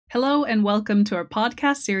Hello and welcome to our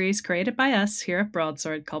podcast series created by us here at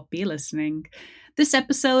Broadsword called Be Listening. This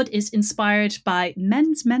episode is inspired by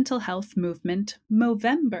men's mental health movement,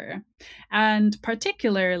 Movember, and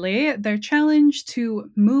particularly their challenge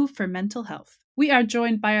to move for mental health. We are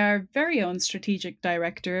joined by our very own strategic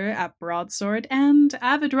director at Broadsword and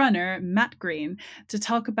avid runner, Matt Green, to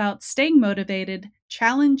talk about staying motivated,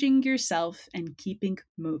 challenging yourself, and keeping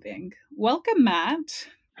moving. Welcome, Matt.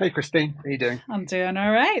 Hey Christine, how are you doing? I'm doing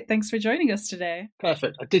all right. Thanks for joining us today.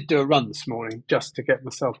 Perfect. I did do a run this morning just to get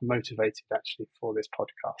myself motivated actually for this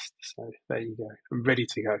podcast. So there you go. I'm ready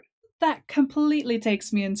to go. That completely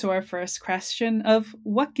takes me into our first question of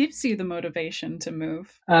what gives you the motivation to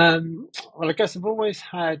move? Well, I guess I've always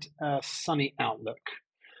had a sunny outlook.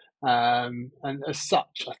 And as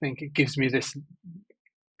such, I think it gives me this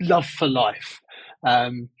love for life.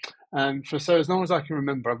 And so as long as I can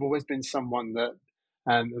remember, I've always been someone that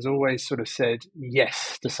has always sort of said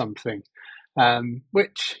yes to something,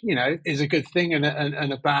 which, you know, is a good thing and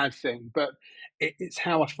a bad thing, but it's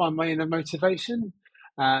how I find my inner motivation.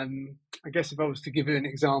 I guess if I was to give you an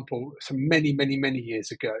example, some many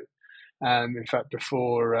years ago, in fact,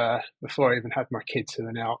 before I even had my kids who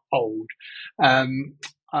are now old,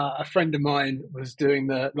 a friend of mine was doing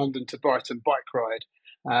the London to Brighton bike ride,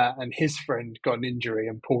 and his friend got an injury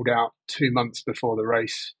and pulled out 2 months before the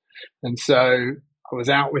race. And so I was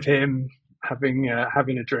out with him having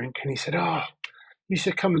a drink, and he said, "Oh, you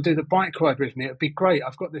should come and do the bike ride with me. It'd be great.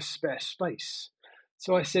 I've got this spare space."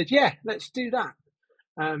 So I said, "Yeah, let's do that."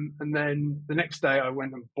 And then the next day I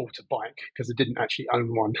went and bought a bike because I didn't actually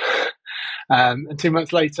own one. And 2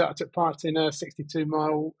 months later, I took part in a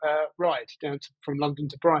 62-mile ride from London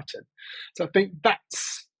to Brighton. So I think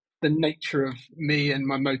that's the nature of me and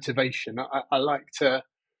my motivation. I like to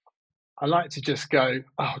just go,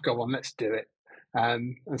 "Oh, go on, let's do it."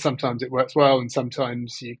 And sometimes it works well, and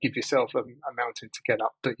sometimes you give yourself a mountain to get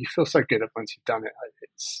up, but you feel so good once you've done it.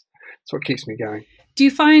 It's what keeps me going. Do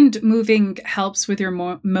you find moving helps with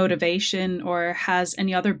your motivation or has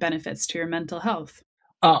any other benefits to your mental health?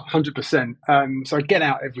 100%. So I get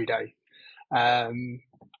out every day. I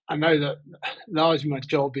know that largely my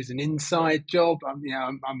job is an inside job. I'm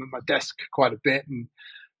at my desk quite a bit, and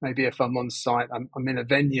maybe if I'm on site, I'm in a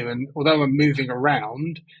venue. And although I'm moving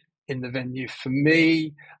around in the venue, for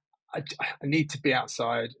me, I need to be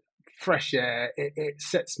outside, fresh air. It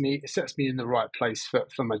sets me in the right place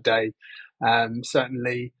for my day.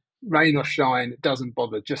 Certainly, rain or shine, it doesn't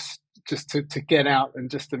bother. Just to get out and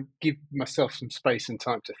just to give myself some space and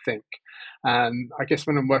time to think. I guess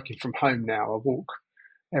when I'm working from home now, I walk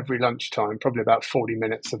every lunchtime. Probably about 40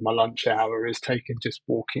 minutes of my lunch hour is taken just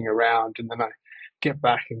walking around, and then I get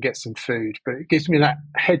back and get some food. But it gives me that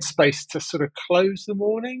headspace to sort of close the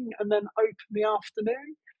morning and then open the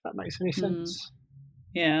afternoon, if that makes any sense.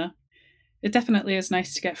 Yeah. It definitely is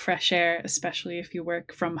nice to get fresh air, especially if you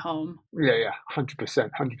work from home. Yeah,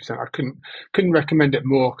 100%. I couldn't recommend it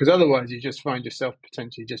more, because otherwise you just find yourself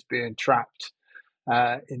potentially just being trapped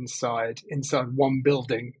inside one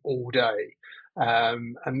building all day.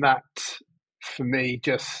 And that, for me,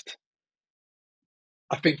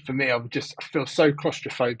 I would just feel so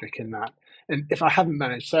claustrophobic in that. And if I haven't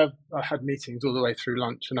managed, so I had meetings all the way through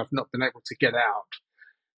lunch and I've not been able to get out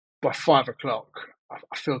by 5 o'clock,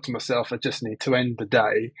 I feel to myself, I just need to end the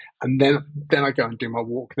day. And then I go and do my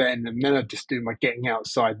walk then, and then I just do my getting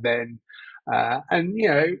outside then. And, you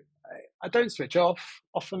know, I don't switch off.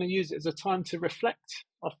 Often I use it as a time to reflect.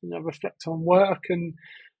 Often I reflect on work and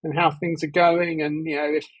how things are going. And, you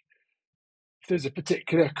know, if there's a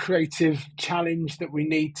particular creative challenge that we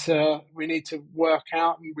need to work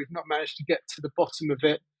out and we've not managed to get to the bottom of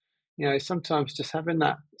it, you know, sometimes just having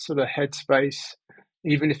that sort of headspace,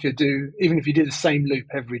 even if you do the same loop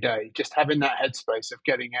every day, just having that headspace of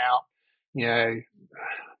getting out. You know,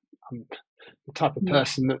 I'm the type of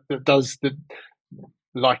person that does that,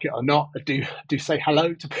 like it or not, I do say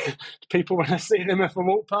hello to people when I see them if I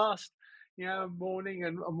walk past, you know, morning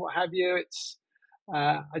and what have you. It's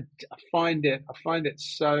I find it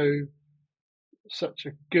such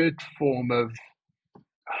a good form of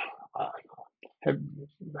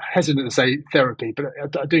hesitant to say therapy, but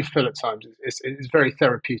I do feel at times it's very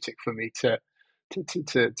therapeutic for me to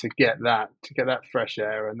get that fresh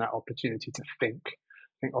air and that opportunity to think. I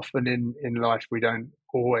think often in life we don't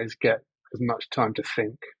always get as much time to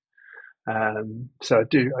think. So I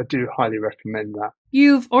do highly recommend that.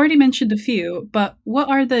 You've already mentioned a few, but what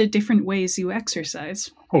are the different ways you exercise?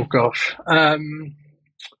 Oh gosh.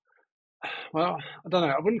 Well, I don't know.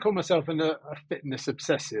 I wouldn't call myself a fitness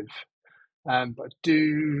obsessive, but I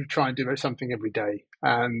do try and do something every day.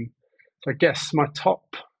 So I guess my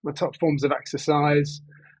top forms of exercise,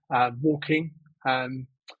 walking. But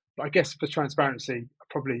I guess for transparency,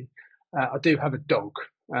 I do have a dog,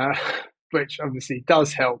 which obviously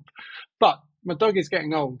does help. But my dog is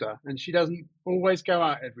getting older, and she doesn't always go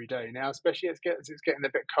out every day now, especially as it's getting a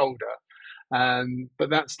bit colder.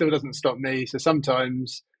 But that still doesn't stop me. So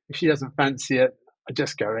sometimes, if she doesn't fancy it, I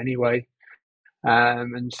just go anyway,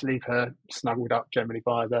 and just leave her snuggled up, generally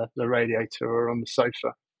by the radiator or on the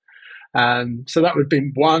sofa. So that would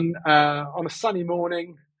be one. On a sunny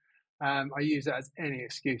morning, I use it as any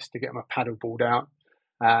excuse to get my paddleboard out.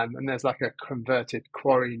 And there's like a converted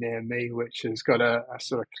quarry near me, which has got a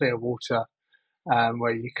sort of clear water,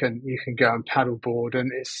 where you can go and paddleboard,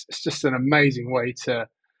 and it's just an amazing way to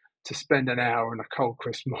spend an hour on a cold,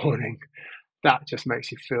 crisp morning. That just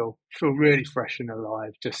makes you feel really fresh and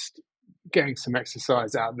alive. Just getting some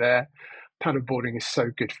exercise out there. Paddleboarding is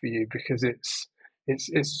so good for you because it's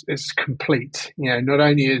complete. Not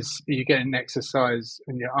only are you getting exercise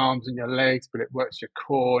in your arms and your legs, but it works your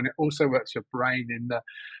core, and it also works your brain in the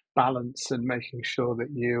balance and making sure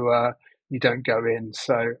that you don't go in.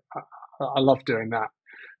 So I love doing that.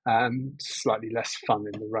 Slightly less fun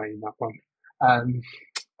in the rain, that one.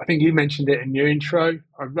 I think you mentioned it in your intro.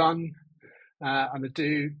 I run, and I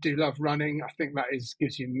do love running. I think that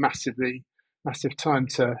gives you massive time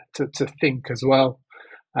to think as well,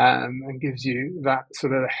 and gives you that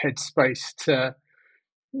sort of headspace to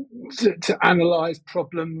analyze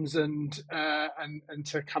problems and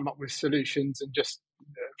to come up with solutions, and just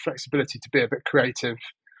flexibility to be a bit creative.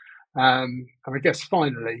 And I guess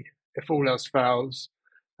finally, if all else fails,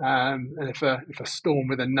 and if a storm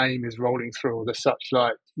with a name is rolling through or the such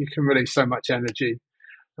like, you can release so much energy.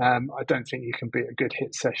 I don't think you can beat a good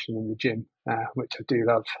hit session in the gym, which I do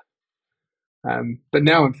love. But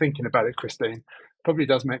now I'm thinking about it, Christine, probably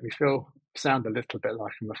does make me sound a little bit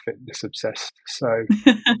like I'm a fitness obsessed. So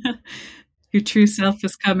your true self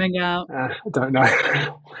is coming out. I don't know.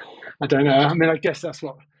 I don't know. I mean, I guess that's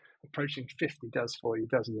what approaching 50 does for you,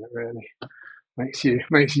 doesn't it? Really makes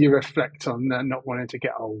you reflect on not wanting to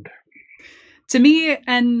get old. To me,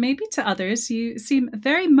 and maybe to others, you seem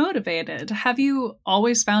very motivated. Have you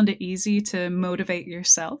always found it easy to motivate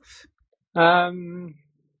yourself?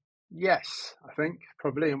 Yes, I think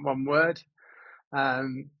probably in one word. I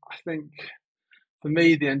think for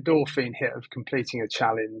me, the endorphin hit of completing a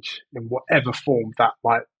challenge in whatever form that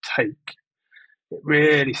might take, it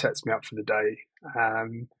really sets me up for the day.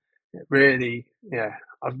 It really,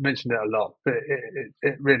 I've mentioned it a lot, but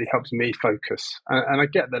it really helps me focus. And I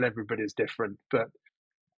get that everybody's different, but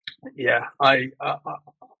yeah, I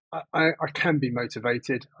can be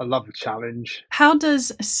motivated. I love a challenge. How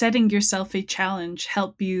does setting yourself a challenge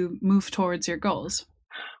help you move towards your goals?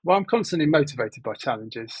 Well, I'm constantly motivated by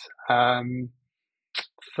challenges.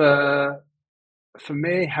 For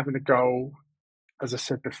me, having a goal, as I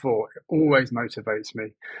said before, it always motivates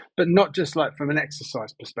me, but not just like from an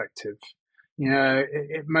exercise perspective.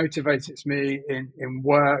 It motivates me in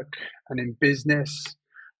work and in business,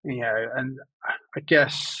 and I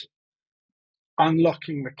guess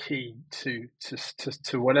unlocking the key to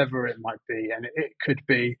whatever it might be. And it could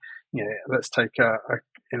be, let's take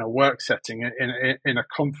in a work setting, in a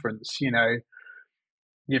conference,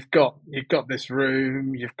 you've got this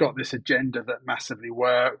room, you've got this agenda that massively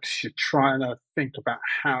works. You're trying to think about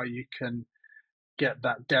how you can get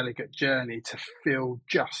that delegate journey to feel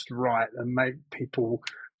just right and make people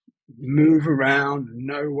move around and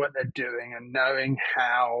know what they're doing, and knowing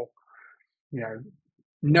how,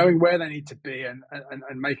 knowing where they need to be, and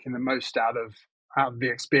making the most out of the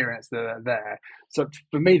experience that are there. So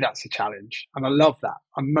for me, that's a challenge, and I love that.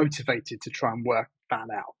 I'm motivated to try and work that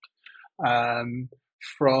out.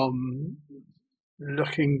 From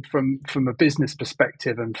looking from a business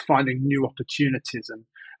perspective and finding new opportunities,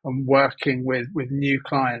 and working with new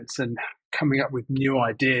clients and coming up with new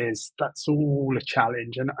ideas, that's all a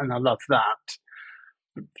challenge, and I love that.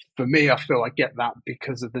 For me, I feel I get that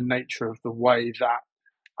because of the nature of the way that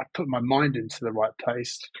I put my mind into the right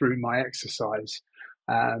place through my exercise.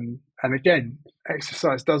 And again,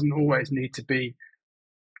 exercise doesn't always need to be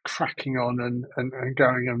cracking on and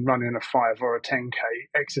going and running a 5 or a 10K.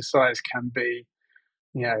 Exercise can be,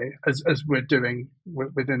 as we're doing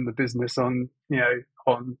within the business on our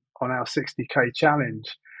 60K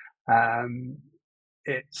challenge.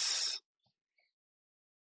 It's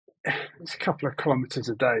a couple of kilometers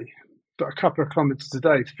a day, but a couple of kilometers a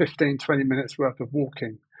day, 15-20 minutes worth of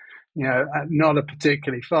walking, at not a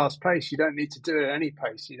particularly fast pace. You don't need to do it at any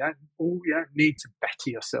pace. You don't need to better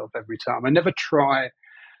yourself every time. I never try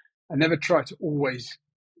to always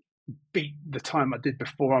beat the time I did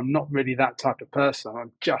before. I'm not really that type of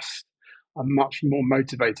person. I'm much more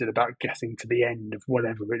motivated about getting to the end of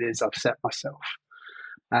whatever it is I've set myself.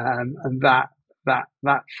 And that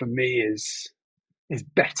for me is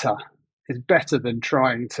better is better than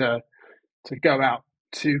trying to go out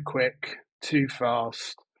too quick, too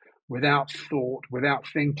fast, without thought, without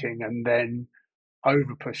thinking, and then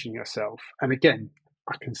over pushing yourself. And again,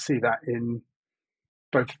 I can see that in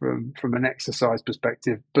both from an exercise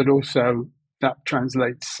perspective, but also that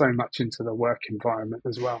translates so much into the work environment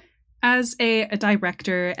as well. As a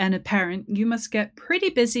director and a parent, you must get pretty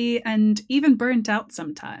busy and even burnt out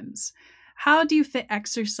sometimes. How do you fit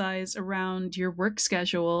exercise around your work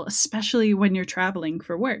schedule, especially when you're traveling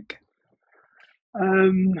for work?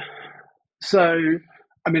 Um, so,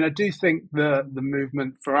 I mean, I do think the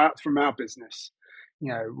movement from our business,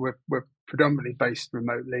 we're predominantly based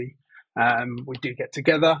remotely. We do get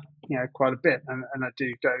together, quite a bit, and I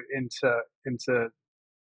do go into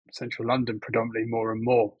central London predominantly more and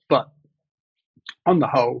more. But on the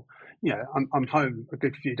whole, I'm home a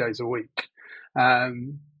good few days a week.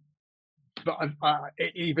 Um, but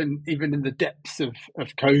even in the depths of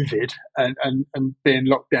COVID and being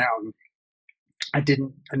locked down, I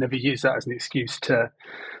never used that as an excuse to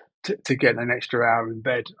get an extra hour in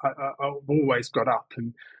bed. I've always got up,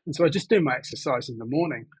 and so I just do my exercise in the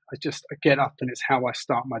morning. I get up, and it's how I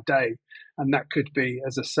start my day. And that could be,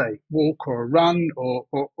 as I say, walk or a run, or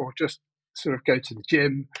just sort of go to the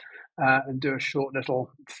gym and do a short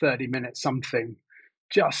little 30-minute something,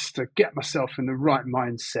 just to get myself in the right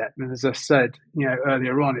mindset. And as I said,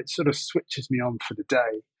 earlier on, it sort of switches me on for the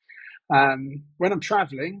day. When I'm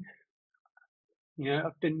traveling,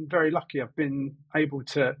 I've been very lucky. I've been able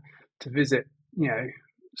to visit,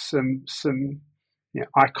 some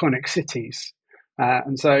iconic cities,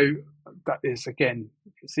 and so that is, again,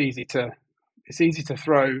 it's easy to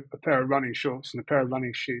throw a pair of running shorts and a pair of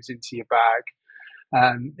running shoes into your bag,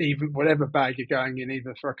 even whatever bag you're going in,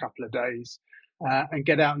 either for a couple of days, and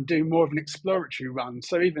get out and do more of an exploratory run.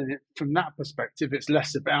 So even from that perspective, it's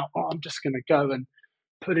less about, I'm just going to go and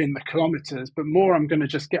put in the kilometers, but more, I'm going to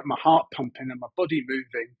just get my heart pumping and my body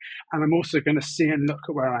moving. And I'm also going to see and look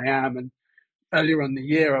at where I am. And earlier on the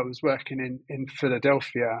year, I was working in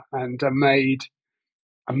Philadelphia, and I made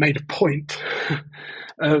a point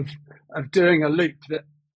of doing a loop that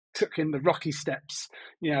took in the Rocky Steps,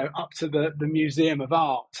 up to the Museum of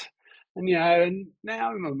Art. And and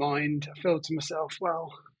now in my mind, I feel to myself,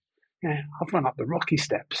 well, I've run up the Rocky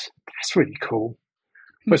Steps. That's really cool.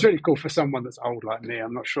 But it's really cool for someone that's old like me.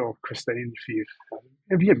 I'm not sure, Christine,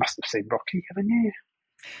 if you must have seen Rocky, haven't you?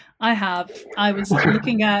 I have. I was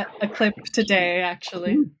looking at a clip today,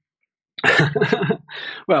 actually.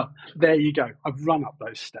 Well, there you go. I've run up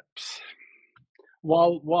those steps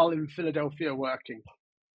while in Philadelphia working.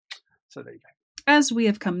 So there you go. As we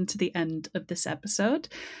have come to the end of this episode,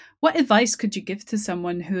 what advice could you give to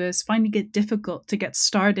someone who is finding it difficult to get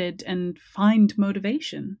started and find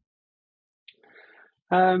motivation?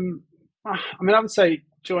 I mean, I would say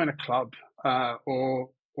join a club, or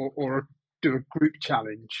do a group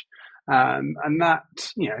challenge, and that,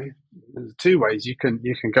 there's two ways you can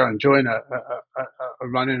go and join a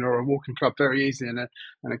running or a walking club very easily.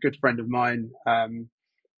 And a good friend of mine,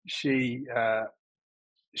 she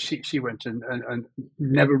went and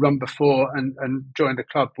never run before, and joined a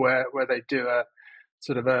club where they do a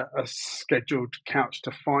sort of a scheduled couch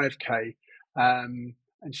to 5K.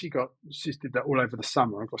 And she did that all over the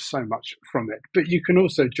summer and got so much from it. But you can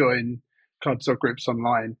also join clubs or groups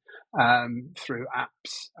online, through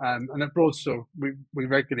apps. And at Broadsword, we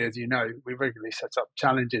regularly, as you know, we regularly set up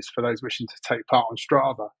challenges for those wishing to take part on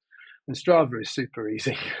Strava. And Strava is super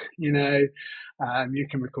easy. You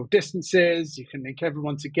can record distances, you can link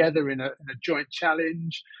everyone together in a joint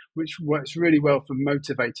challenge, which works really well for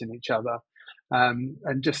motivating each other. And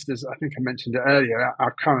just as I think I mentioned it earlier,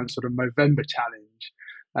 our current sort of Movember challenge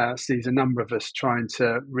sees a number of us trying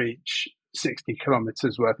to reach 60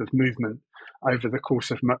 kilometers worth of movement over the course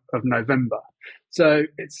of November. So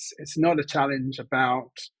it's not a challenge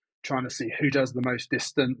about trying to see who does the most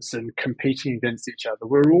distance and competing against each other.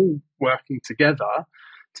 We're all working together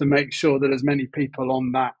to make sure that as many people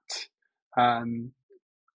on that,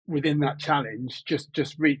 within that challenge,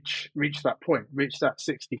 just reach that point, reach that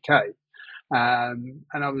 60k. And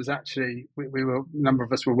I was actually, a number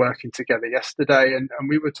of us were working together yesterday, and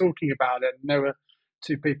we were talking about it. And there were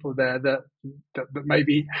two people there that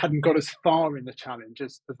maybe hadn't got as far in the challenge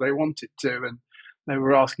as they wanted to, and they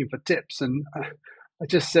were asking for tips. And I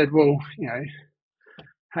just said, well,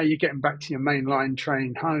 how are you getting back to your mainline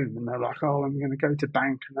train home? And they're like, oh, I'm going to go to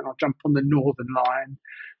Bank, and then I'll jump on the Northern Line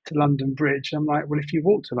to London Bridge. I'm like, well, if you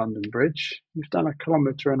walk to London Bridge, you've done 1.5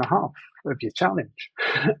 kilometres. your challenge.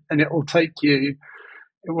 And it won't take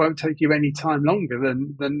you any time longer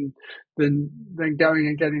than going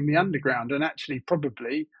and getting the underground. And actually,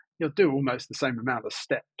 probably you'll do almost the same amount of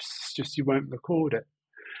steps, it's just you won't record it.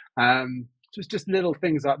 Just little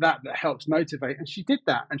things like that helps motivate. And she did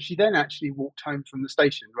that, and she then actually walked home from the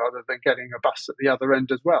station rather than getting a bus at the other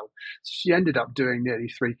end as well. So she ended up doing nearly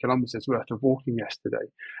 3 kilometres worth of walking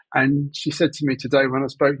yesterday. And she said to me today when I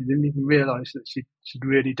spoke, she didn't even realise that she'd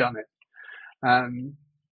really done it.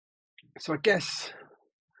 So I guess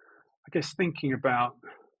thinking about,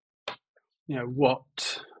 what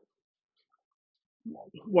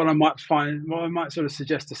I might sort of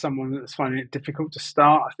suggest to someone that's finding it difficult to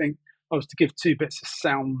start, I think I was to give 2 bits of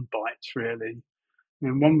sound bites, really.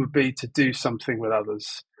 One would be to do something with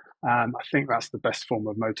others. I think that's the best form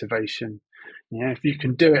of motivation. If you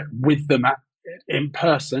can do it with them in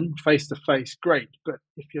person, face to face, great. But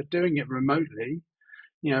if you're doing it remotely,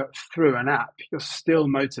 through an app, you're still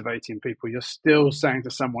motivating people. You're still saying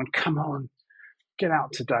to someone, come on, get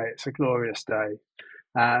out today. It's a glorious day.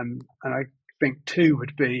 And I think 2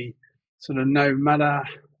 would be sort of, no matter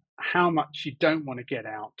how much you don't want to get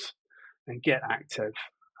out and get active,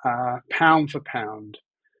 pound for pound,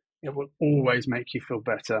 it will always make you feel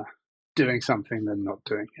better doing something than not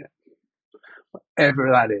doing it.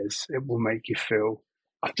 Whatever that is, it will make you feel,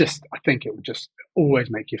 I think it will just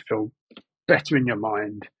always make you feel better in your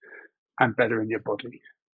mind and better in your body.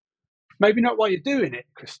 Maybe not while you're doing it,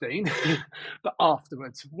 Christine, but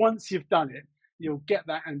afterwards. Once you've done it, you'll get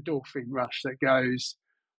that endorphin rush that goes,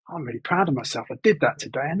 I'm really proud of myself. I did that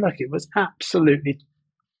today. And look, it was absolutely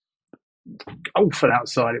awful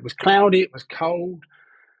outside. It was cloudy, it was cold,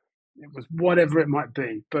 it was whatever it might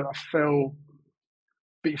be, but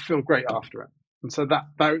you feel great after it. And so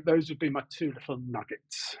those would be my 2 little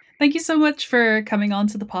nuggets. Thank you so much for coming on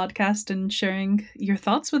to the podcast and sharing your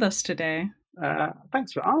thoughts with us today.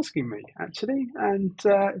 Thanks for asking me, actually. And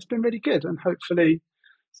it's been really good. And hopefully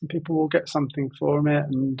some people will get something from it.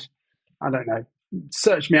 And I don't know,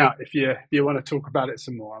 search me out if you want to talk about it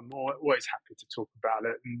some more. I'm always happy to talk about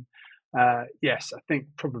it. And yes, I think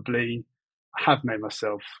probably I have made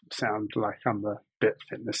myself sound like I'm a bit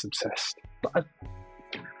fitness obsessed. But I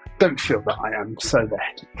don't feel that I am. So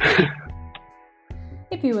there.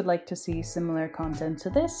 If you would like to see similar content to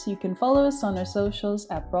this, you can follow us on our socials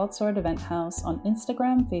at Broadsword Event House on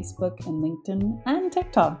Instagram, Facebook, and LinkedIn, and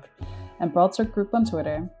TikTok, and Broadsword Group on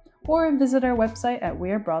Twitter, or visit our website at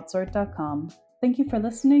wearebroadsword.com. Thank you for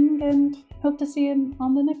listening, and hope to see you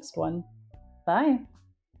on the next one. Bye!